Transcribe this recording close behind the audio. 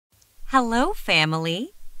Hello,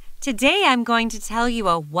 family. Today I'm going to tell you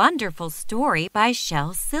a wonderful story by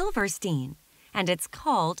Shel Silverstein, and it's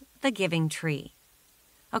called The Giving Tree.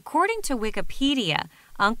 According to Wikipedia,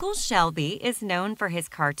 Uncle Shelby is known for his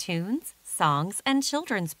cartoons, songs, and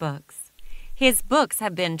children's books. His books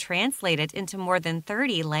have been translated into more than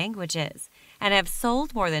 30 languages and have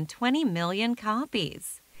sold more than 20 million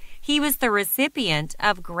copies. He was the recipient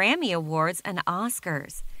of Grammy Awards and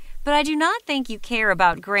Oscars. But I do not think you care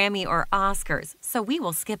about Grammy or Oscars, so we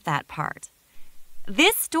will skip that part.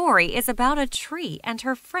 This story is about a tree and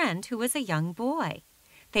her friend who was a young boy.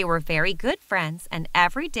 They were very good friends, and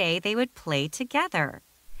every day they would play together.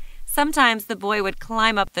 Sometimes the boy would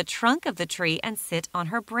climb up the trunk of the tree and sit on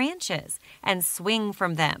her branches and swing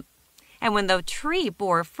from them. And when the tree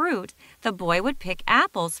bore fruit, the boy would pick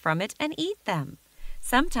apples from it and eat them.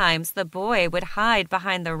 Sometimes the boy would hide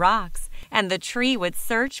behind the rocks, and the tree would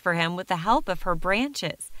search for him with the help of her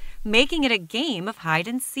branches, making it a game of hide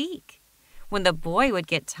and seek. When the boy would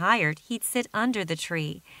get tired, he'd sit under the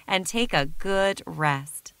tree and take a good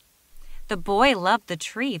rest. The boy loved the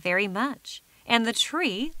tree very much, and the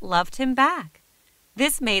tree loved him back.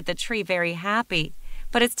 This made the tree very happy,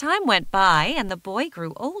 but as time went by and the boy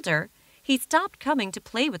grew older, he stopped coming to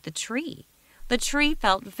play with the tree. The tree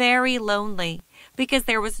felt very lonely because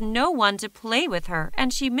there was no one to play with her,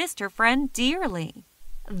 and she missed her friend dearly.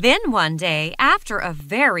 Then one day, after a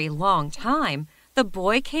very long time, the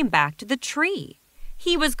boy came back to the tree.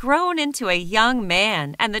 He was grown into a young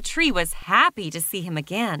man, and the tree was happy to see him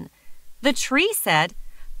again. The tree said,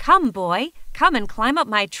 "Come, boy, come and climb up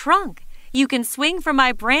my trunk. You can swing from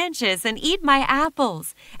my branches and eat my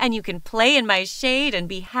apples, and you can play in my shade and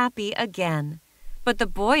be happy again." But the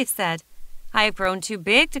boy said, "I have grown too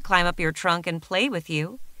big to climb up your trunk and play with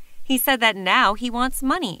you." He said that now he wants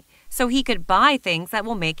money, so he could buy things that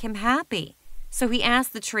will make him happy. So he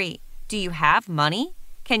asked the tree, "Do you have money?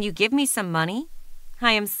 Can you give me some money?"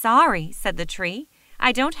 "I am sorry," said the tree.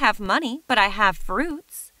 "I don't have money, but I have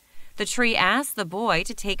fruits." The tree asked the boy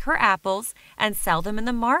to take her apples and sell them in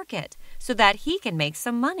the market so that he can make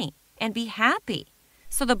some money and be happy.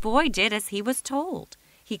 So the boy did as he was told.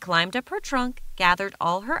 He climbed up her trunk, gathered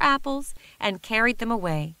all her apples, and carried them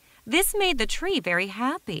away. This made the tree very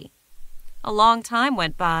happy. A long time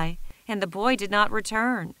went by, and the boy did not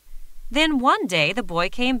return. Then one day the boy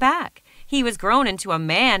came back. He was grown into a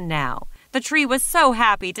man now. The tree was so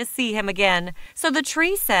happy to see him again. So the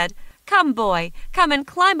tree said, "Come, boy, come and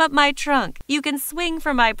climb up my trunk. You can swing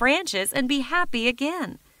from my branches and be happy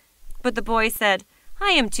again." But the boy said,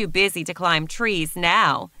 "I am too busy to climb trees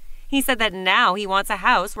now." He said that now he wants a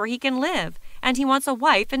house where he can live, and he wants a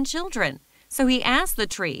wife and children. So he asked the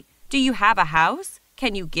tree, "Do you have a house?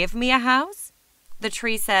 Can you give me a house?" The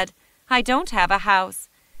tree said, "I don't have a house."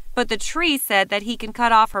 But the tree said that he can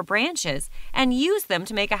cut off her branches and use them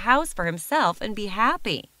to make a house for himself and be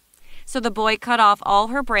happy. So the boy cut off all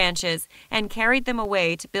her branches and carried them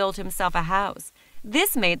away to build himself a house.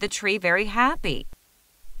 This made the tree very happy.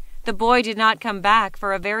 The boy did not come back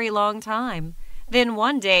for a very long time. Then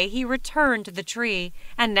one day he returned to the tree,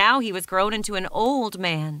 and now he was grown into an old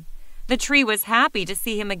man. The tree was happy to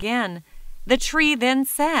see him again. The tree then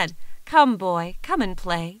said, "Come, boy, come and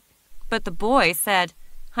play." But the boy said,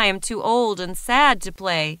 "I am too old and sad to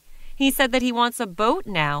play." He said that he wants a boat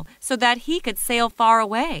now so that he could sail far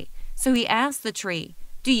away. So he asked the tree,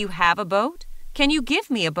 "Do you have a boat? Can you give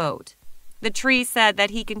me a boat?" The tree said that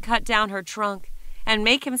he can cut down her trunk and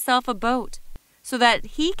make himself a boat, so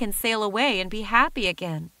that he can sail away and be happy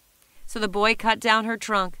again. So the boy cut down her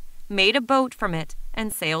trunk, made a boat from it,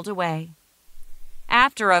 and sailed away.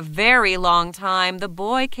 After a very long time, the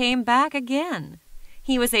boy came back again.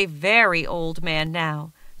 He was a very old man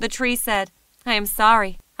now. The tree said, "I am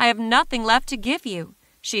sorry, I have nothing left to give you."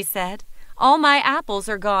 She said, "All my apples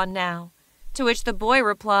are gone now." To which the boy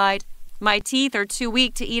replied, "My teeth are too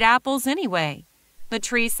weak to eat apples anyway." The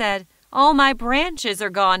tree said, "All my branches are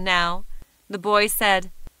gone now." The boy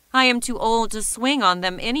said, "I am too old to swing on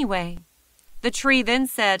them anyway." The tree then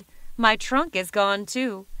said, "My trunk is gone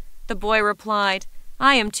too." The boy replied,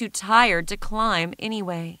 "I am too tired to climb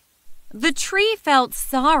anyway." The tree felt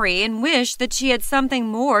sorry and wished that she had something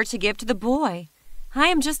more to give to the boy. "I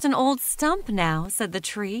am just an old stump now," said the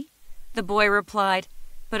tree. The boy replied,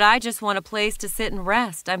 "But I just want a place to sit and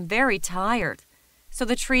rest. I'm very tired." So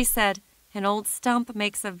the tree said, "An old stump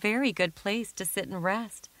makes a very good place to sit and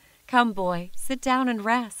rest. Come, boy, sit down and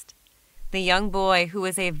rest." The young boy, who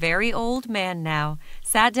was a very old man now,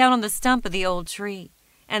 sat down on the stump of the old tree,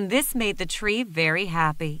 and this made the tree very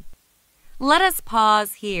happy. Let us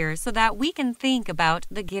pause here so that we can think about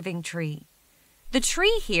the giving tree. The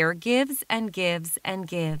tree here gives and gives and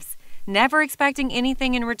gives. never expecting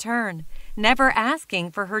anything in return, never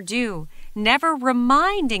asking for her due, never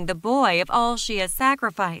reminding the boy of all she has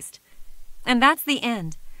sacrificed. And that's the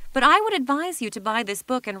end. But I would advise you to buy this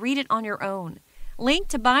book and read it on your own. Link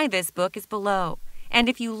to buy this book is below. And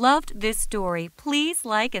if you loved this story, please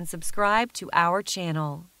like and subscribe to our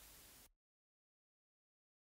channel.